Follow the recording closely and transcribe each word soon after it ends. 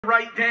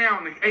Write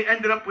down, I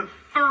ended up with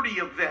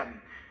 30 of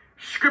them.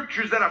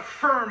 Scriptures that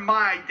affirm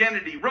my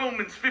identity.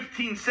 Romans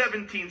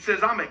 15:17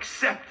 says I'm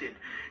accepted.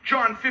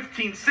 John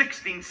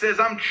 15:16 says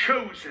I'm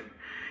chosen.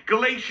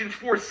 Galatians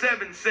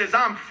 4:7 says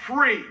I'm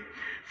free.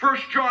 1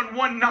 John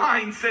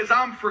 1:9 says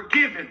I'm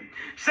forgiven.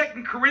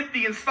 2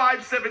 Corinthians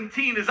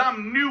 5:17 is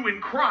I'm new in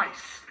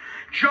Christ.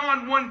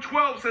 John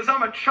 1:12 says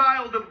I'm a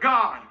child of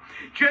God.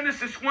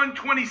 Genesis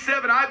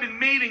 1:27, I've been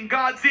made in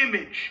God's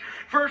image.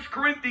 1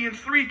 Corinthians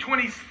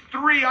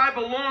 3:23, I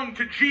belong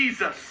to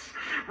Jesus.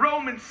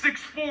 Romans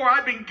 6:4,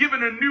 I've been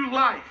given a new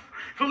life.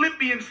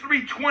 Philippians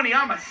 3:20,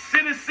 I'm a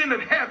citizen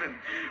of heaven.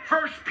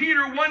 1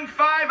 Peter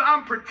 1:5,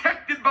 I'm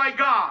protected by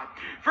God.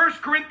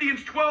 1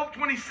 Corinthians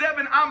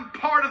 12:27, I'm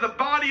part of the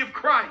body of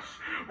Christ.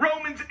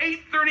 Romans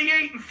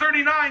 8:38 and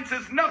 39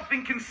 says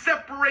nothing can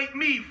separate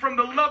me from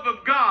the love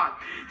of God.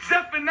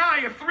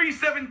 Zephaniah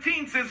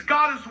 3:17 says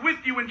God is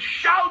with you and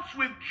shouts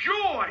with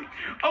joy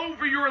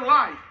over your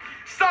life.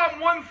 Psalm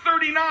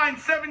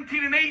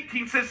 139:17 and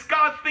 18 says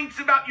God thinks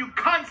about you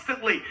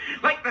constantly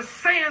like the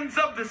sands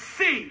of the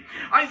sea.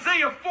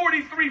 Isaiah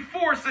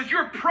 43:4 says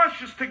you're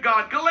precious to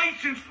God.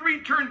 Galatians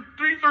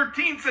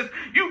 3:13 says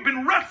you've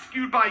been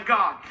rescued by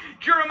God.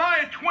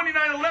 Jeremiah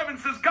 29:11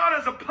 says God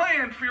has a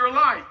plan for your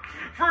life.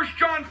 1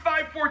 John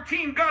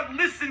 5:14, God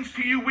listens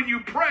to you when you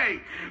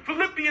pray.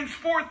 Philippians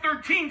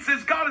 4:13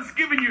 says God has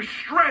given you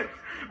strength.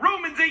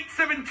 Romans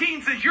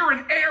 8:17 says you're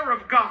an heir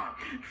of God.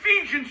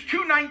 Ephesians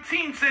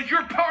 2:19 says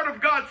you're part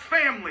of God's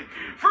family.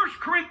 1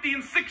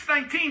 Corinthians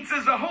 6:19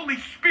 says the Holy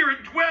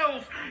Spirit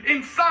dwells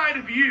inside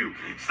of you.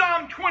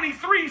 Psalm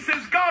 23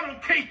 says God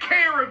will take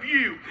care of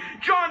you.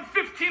 John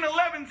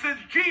 15:11 says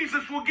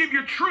Jesus will give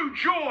you true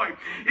joy.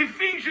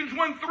 Ephesians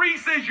 1:3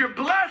 says you're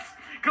blessed.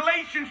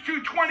 Galatians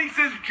 2:20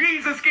 says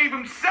Jesus gave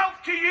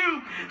himself to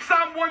you.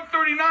 Psalm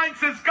 139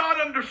 says God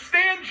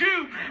understands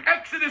you.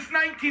 Exodus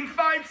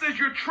 19:5 says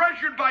you're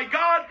treasured by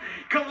God.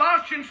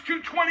 Colossians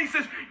 2:20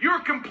 says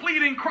you're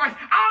complete in Christ.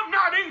 I'm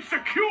not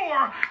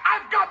insecure.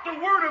 I've got the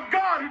Word of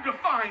God who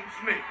defines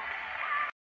me.